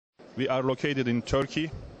We are located in Turkey,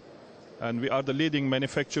 and we are the leading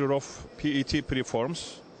manufacturer of PET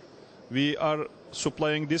preforms. We are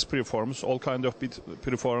supplying these preforms, all kind of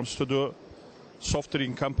preforms, to the soft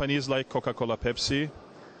drink companies like Coca-Cola, Pepsi,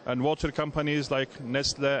 and water companies like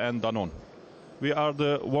Nestle and Danone. We are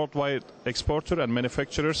the worldwide exporter and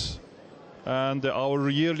manufacturers, and our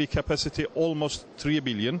yearly capacity almost 3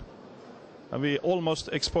 billion. And we almost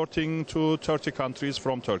exporting to 30 countries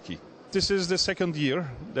from Turkey. This is the second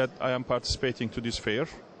year that I am participating to this fair.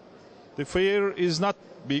 The fair is not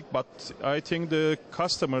big, but I think the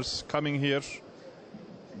customers coming here,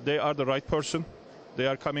 they are the right person. They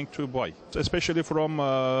are coming to buy, especially from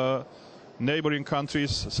neighboring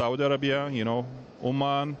countries, Saudi Arabia,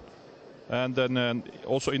 Oman, and then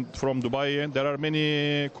also from Dubai. There are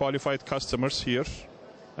many qualified customers here.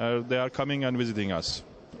 They are coming and visiting us.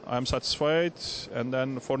 I'm satisfied, and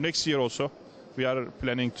then for next year also, we are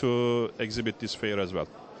planning to exhibit this fair as well.